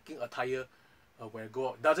wear the working attire when I go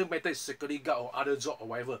out. Doesn't matter if it's security guard or other job or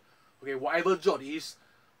whatever. Okay, whatever job it is,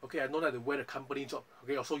 okay, I know that to wear the company job.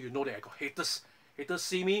 Okay, also you know that I got haters. Haters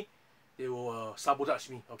see me, they will sabotage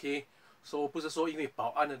me. Okay, so 不是说因为保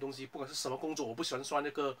安的东西，不管是什么工作，我不喜欢穿那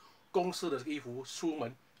个公司的这个衣服出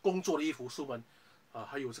门，工作的衣服出门，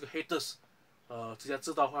还有这个 haters，直接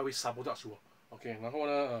知道的话会 sabotage 我。OK， 然后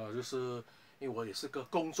呢，就是因为我也是个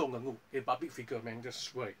公众人物，a public figure man, that's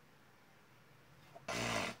right.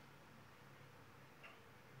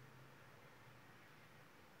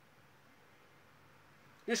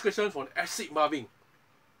 This question from Acid Marvin.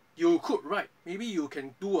 You could, right? Maybe you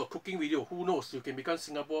can do a cooking video. Who knows? You can become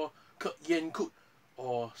Singapore Yan Cook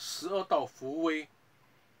or 12道福威.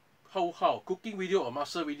 How cooking video or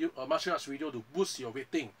martial arts video to boost your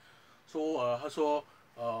rating? So 他说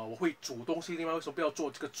我会煮东西，另外为什么不要做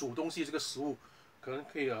这个煮东西这个食物？可能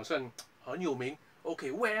可以好像很有名。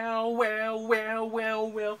Okay, well.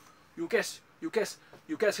 You guess.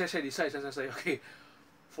 Say. Okay.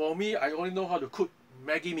 For me, I only know how to cook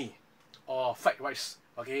Maggi mee or fried rice.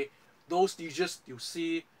 Okay, those dishes you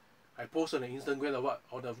see I post on the Instagram or what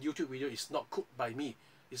or the YouTube video is not cooked by me.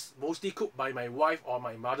 It's mostly cooked by my wife or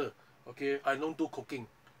my mother. Okay, I don't do cooking.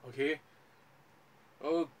 Okay.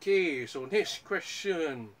 Okay, so next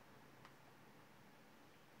question.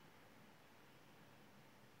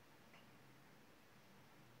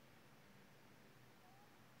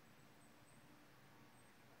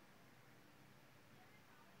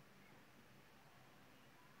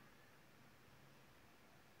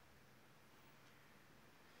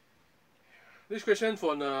 This question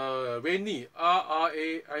from Rainy,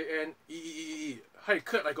 Rainee. Hi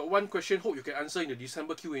Kurt, I got one question. Hope you can answer in the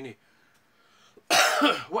December Q&A.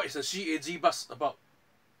 What is the CAG bus about?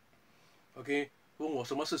 Okay, 问我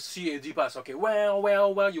什么是 CAG bus? Okay,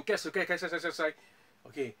 well, you guess. Okay, CAG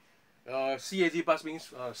bus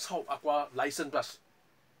means 少阿瓜 license bus，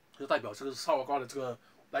 就代表这个少阿瓜的这个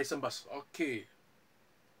license bus. Okay.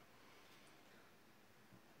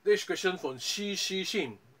 This question from Xi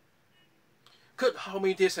Xin. Kurt, how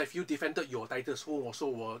many days have you defended your titles? 问我说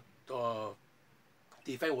我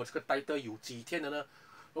defend 我这个 title 有几天了呢？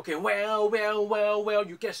 Okay, well,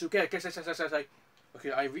 you guess. Okay, I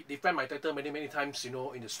defend my title many times, you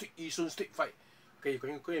know, in the Yishun street fight. Okay, you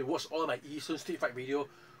can watch all my Yishun street fight video,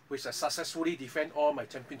 which I successfully defend all my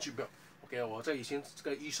championship belt. Okay, 我在以前这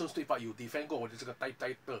个 Yishun street fight 有 defend 过我的这个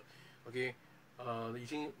title. Okay, 已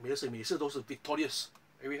经每次都是 victorious，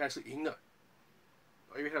 every time 是赢的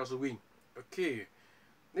 ，every time 都是 win. Okay,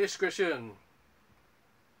 next question.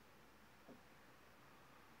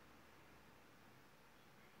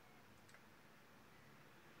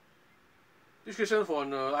 This question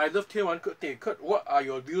from I love 天王 Kurt. What are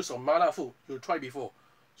your views on 麻辣 food? You try before?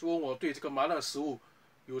 就问我对这个麻辣食物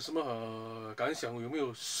有什么感想？有没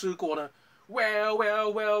有试过呢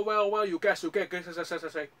 ？Well. You guess.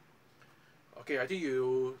 Say. Okay, I think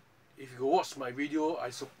if you watch my video,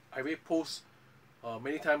 I will post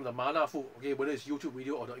many times the 麻辣 food. Okay, whether it's YouTube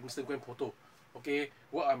video or the Instagram photo. Okay,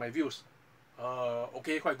 what are my views?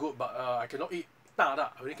 Okay, quite good, but I cannot eat 大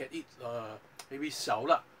辣. I only can eat maybe 小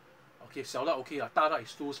辣. Okay, 小辣 okay lah. 大辣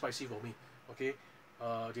is too spicy for me. Okay,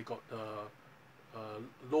 they got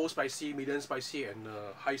low spicy, medium spicy, and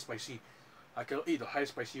high spicy. I cannot eat the high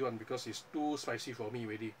spicy one because it's too spicy for me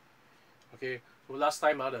already. Okay, so last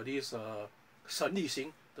time this Shen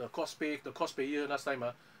Lixing, the cosplayer last time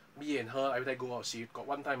me and her every time go out. She got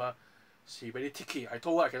one time she very picky. I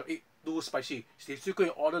told her I cannot eat too spicy. She still go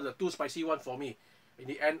and order the too spicy one for me. In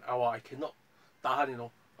the end, I cannot tahan, you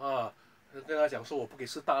know 跟他讲说我不给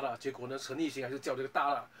吃大辣，结果呢，陈立行还是叫这个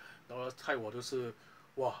大辣，然后害我都是，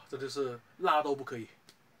哇，真的是辣都不可以。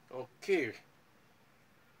Okay,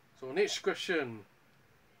 so next question.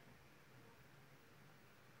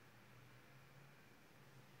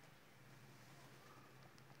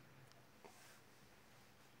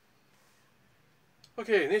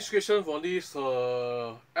 Okay, next question for this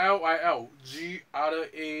LILGRASY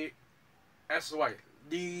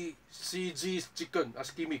DCG Chicken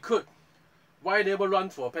asking me, Kurt, why never run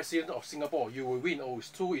for president of Singapore? You will win. Oh,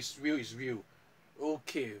 it's true, it's real.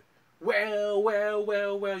 Okay. Well,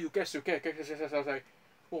 you guess.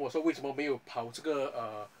 问我说为什么没有跑这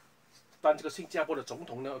个当这个新加坡的总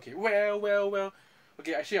统呢 ？Okay, well.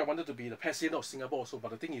 Okay, actually I wanted to be the president of Singapore also,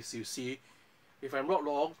 but the thing is, you see, if I'm not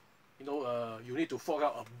wrong, you know, you need to fork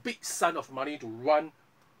out a big sum of money to run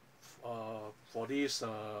for this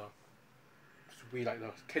to be like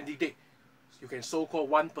the candidate. You can so-called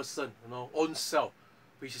one person, you know, own self,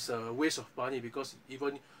 which is a waste of money because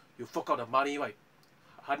even you fork out the money, right,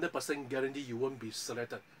 100% guarantee you won't be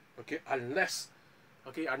selected. Okay, unless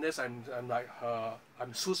I'm like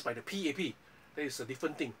I'm chosen by the PAP, that is a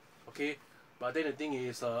different thing. Okay, but then the thing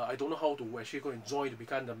is I don't know how to actually go and join to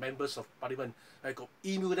become the members of parliament. I got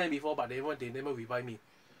email them before, but they never reply me.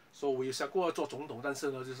 So 我有想过要做总统，但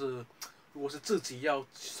是呢，就是如果是自己要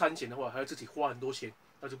参选的话，还要自己花很多钱，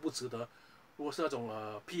那就不值得。如果是那种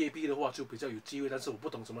PAP 的话，就比较有机会，但是我不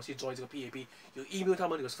懂怎么去 join 这个 PAP。有 email 他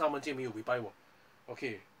们，可是他们就没有 reply 我。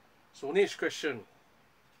Okay, so next question.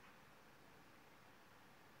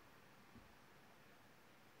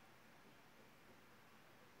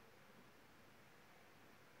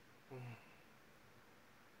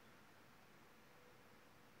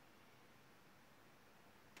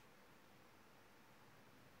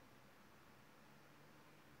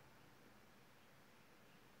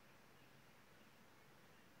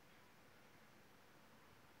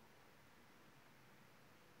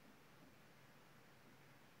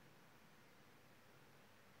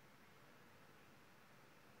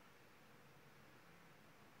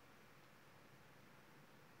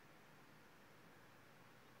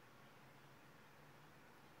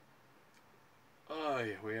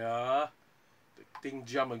 Wait the thing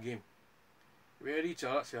jump again. Really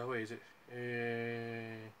jialat sia, where is it?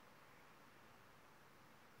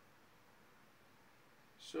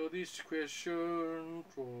 So this question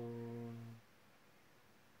from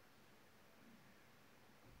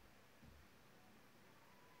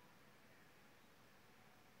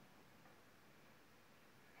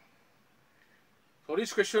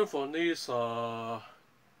this where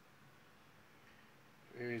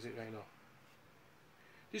is it right now?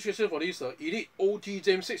 This question for this Elite OT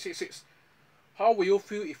James 666. How will you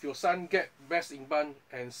feel if your son get best in band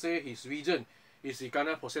and say his region is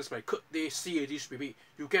Ghana possessed by Kurty CAD?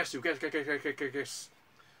 You guess.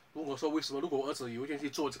 如果说为什么，如果我儿子有一天去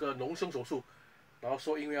做这个隆胸手术，然后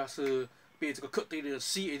说因为他是被这个Kurty的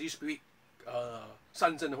CAD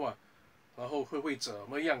上阵的话，然后会怎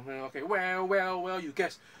么样呢 ？Okay, well, you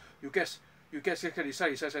guess. 你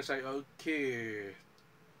猜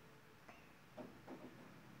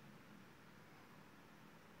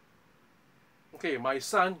 ，OK。Okay, my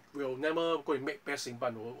son will never go and make best in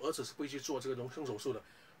band. 我儿子是不会去做这个隆胸手术的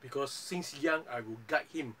 ，because since young I will guide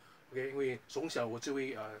him. Okay, 因为从小我就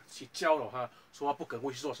会去教导他，说他不可能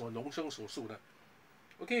会去做什么隆胸手术的。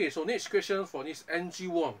Okay, so next question for this NG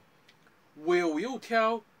Wong. Will you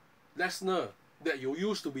tell Lesnar that you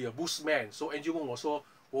used to be a bushman? So NG 问我说，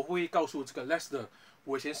我会告诉这个 Lesnar，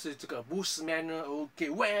 我以前是这个 bushman 呢。Okay,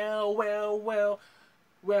 well,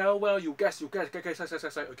 you guess.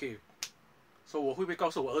 猜。Okay. So 我会不会告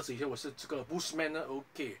诉我儿子以前我是这个 bushman 呢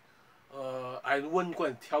 ？Okay, I won't go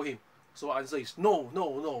and tell him. So answer is no.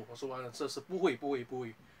 我说这是不会。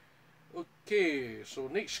Okay, so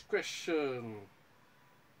next question.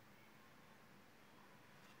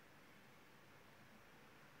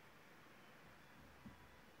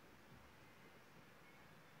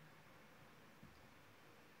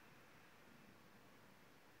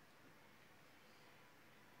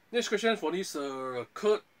 Next question for this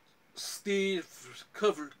Kurt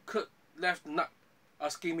left nut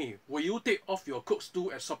asking me, will you take off your Coke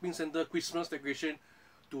stool at shopping center Christmas decoration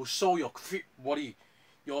to show your fit body?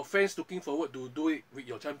 Your fans looking forward to do it with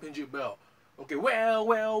your championship belt. Okay, well,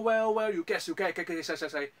 you guess,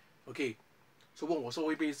 OK， so 问我说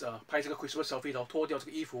会不会拍这个 Christmas selfie，然后脱掉这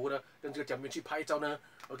个衣服呢，跟这个奖杯去拍照呢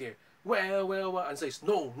 ？OK，well, answer is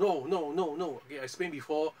no. OK, I explained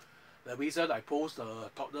before. The reason I post the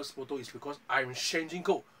topless photo is because I'm changing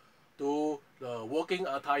code to the working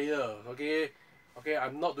attire. OK,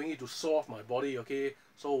 I'm not doing it to show off my body. OK,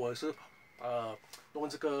 so 我是用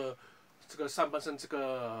这个上半身这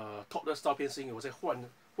个topless 照片是因为我在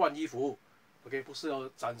换衣服。OK， 不是要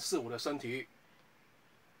展示我的身体。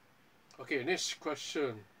OK, next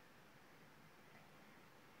question.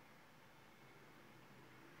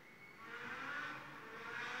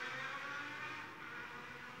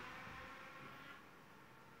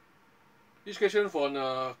 This question from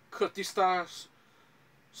Kurty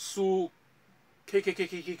Su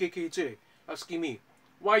KKKKKKJ asking me,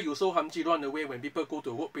 why you so hamji run away when people go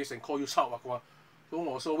to workplace and call you 臭阿瓜？问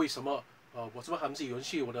我说为什么我这么hamji，有人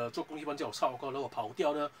去我的做工地方叫我臭阿瓜，然后我跑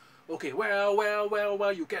掉呢 ？Okay,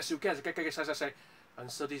 well, you guess, say.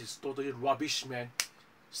 Answer, this is totally rubbish, man.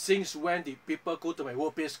 Since when did people go to my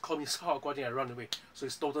workplace call me 臭阿瓜and I run away? So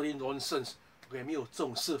it's totally nonsense. OK, 没有这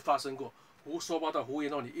种事发生过，胡说八道，胡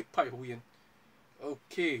言乱语，一派胡言。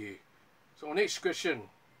Okay, so next question.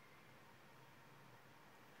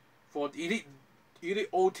 For Elite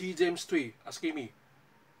OT James 3 asking me,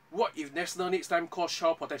 what if National next time call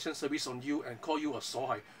Child Protection Service on you and call you a 傻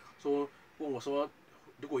孩？ So 问我说，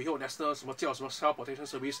如果以后 National 什么叫什么 Child Protection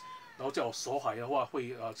Service， 然后叫我傻孩的话，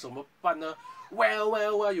会怎么办呢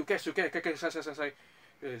 ？Well, you guess, say.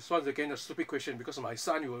 Once again a stupid question because my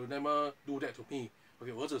son will never do that to me.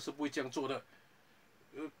 OK, 我儿子是不会这样做的。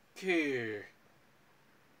OK.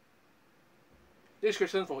 Next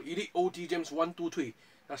question for Elite OT James 123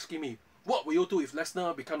 asking me, what will you do if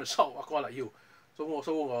Lesnar become a 臭阿瓜 like you？ 所以我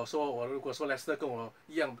如果说 Lesnar 跟我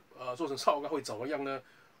一样做成臭阿瓜会怎么样呢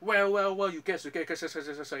 ？Well, you guess,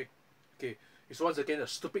 say. Okay, it's once again a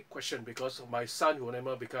stupid question because my son will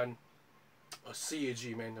never become a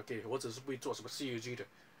CAG man. OK, 我只是不会做什么 CAG 的。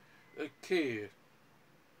OK.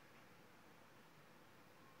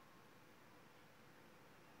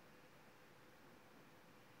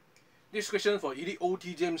 This question for Elite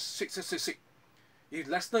OT James 6666. If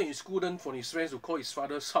Lesnar is school for his friends to call his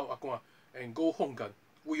father 臭阿瓜 and go home gun,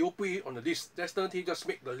 will you be on the list? Lesnar he just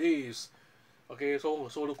make the list. OK， 所以我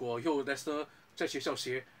说如果以后 Lesnar 在学校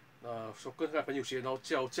学，说跟他朋友学，然后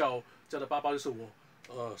叫的爸爸就是我，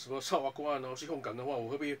什么臭阿瓜，然后去home gun的话，我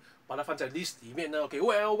会不会把它放在 list 里面呢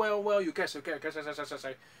 ？OK，well, you guess,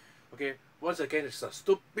 say. OK, once again it's a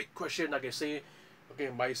stupid question like I say. Okay,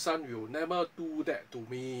 my son will never do that to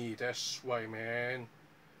me. That's why, man.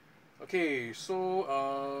 Okay, so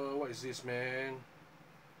what is this, man?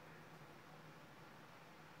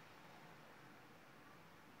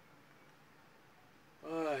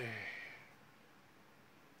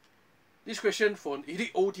 This question from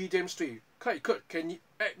Elite OT James 3. Kurt, can you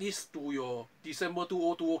add this to your December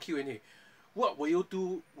 2020 Q&A? What will you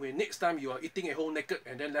do when next time you are eating at home naked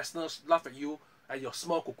and then listeners laugh at you at your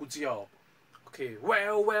small 咕咕叫？Okay,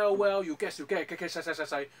 well, you guess,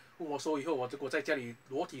 say. 问我说以后我在家里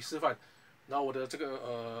裸体示范，然后我的这个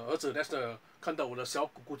儿子 Lester 看到我的小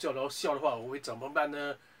咕咕叫，然后笑的话，我会怎么办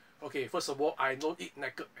呢 ？Okay, first of all, I don't eat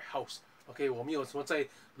naked at house. Okay, 我没有什么在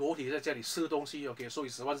裸体在家里吃东西。Okay, so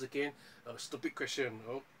it's once again a stupid question.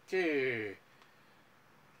 Okay,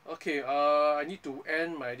 I need to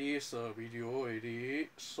end my this video already.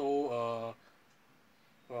 So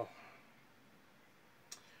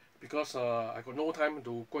because I got no time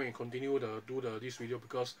to go and continue this video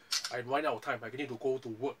because I run out of time. I need to go to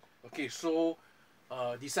work. Okay, so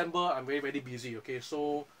December I'm very busy. Okay,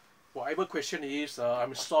 so whatever question is,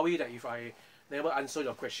 I'm sorry that if I never answer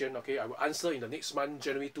your question. Okay, I will answer in the next month,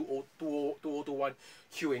 January 2021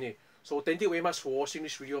 Q&A. So thank you very much for watching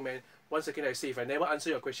this video, man. Once again, I say if I never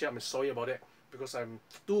answer your question, I'm sorry about that because I'm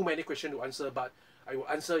too many questions to answer. But I will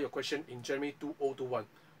answer your question in January 2021.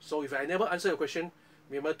 So if I never answer your question,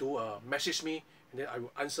 remember to message me and then I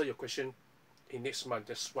will answer your question in next month.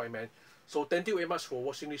 That's why, man. So thank you very much for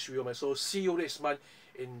watching this video, man. So see you next month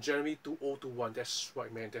in January 2021. That's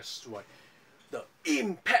right, man. That's right. The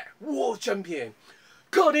Impact World Champion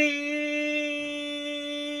Kurty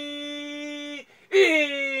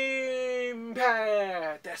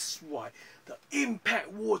Impact. That's why the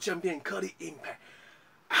Impact World Champion Kurty Impact.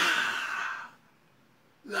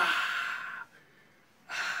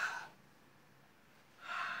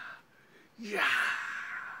 Yeah.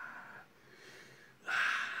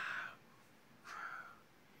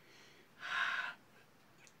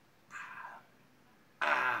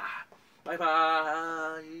 Bye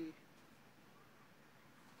bye.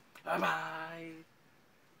 Bye bye.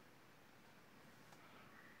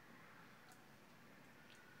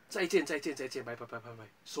 再见，再见，再见，拜拜，拜拜，拜拜。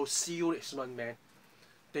So see you next month, man.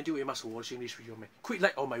 Thank you very much for watching this video, man. Quick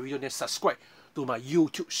like on my video and subscribe to my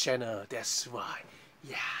YouTube channel. That's right.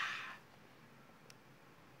 Yeah.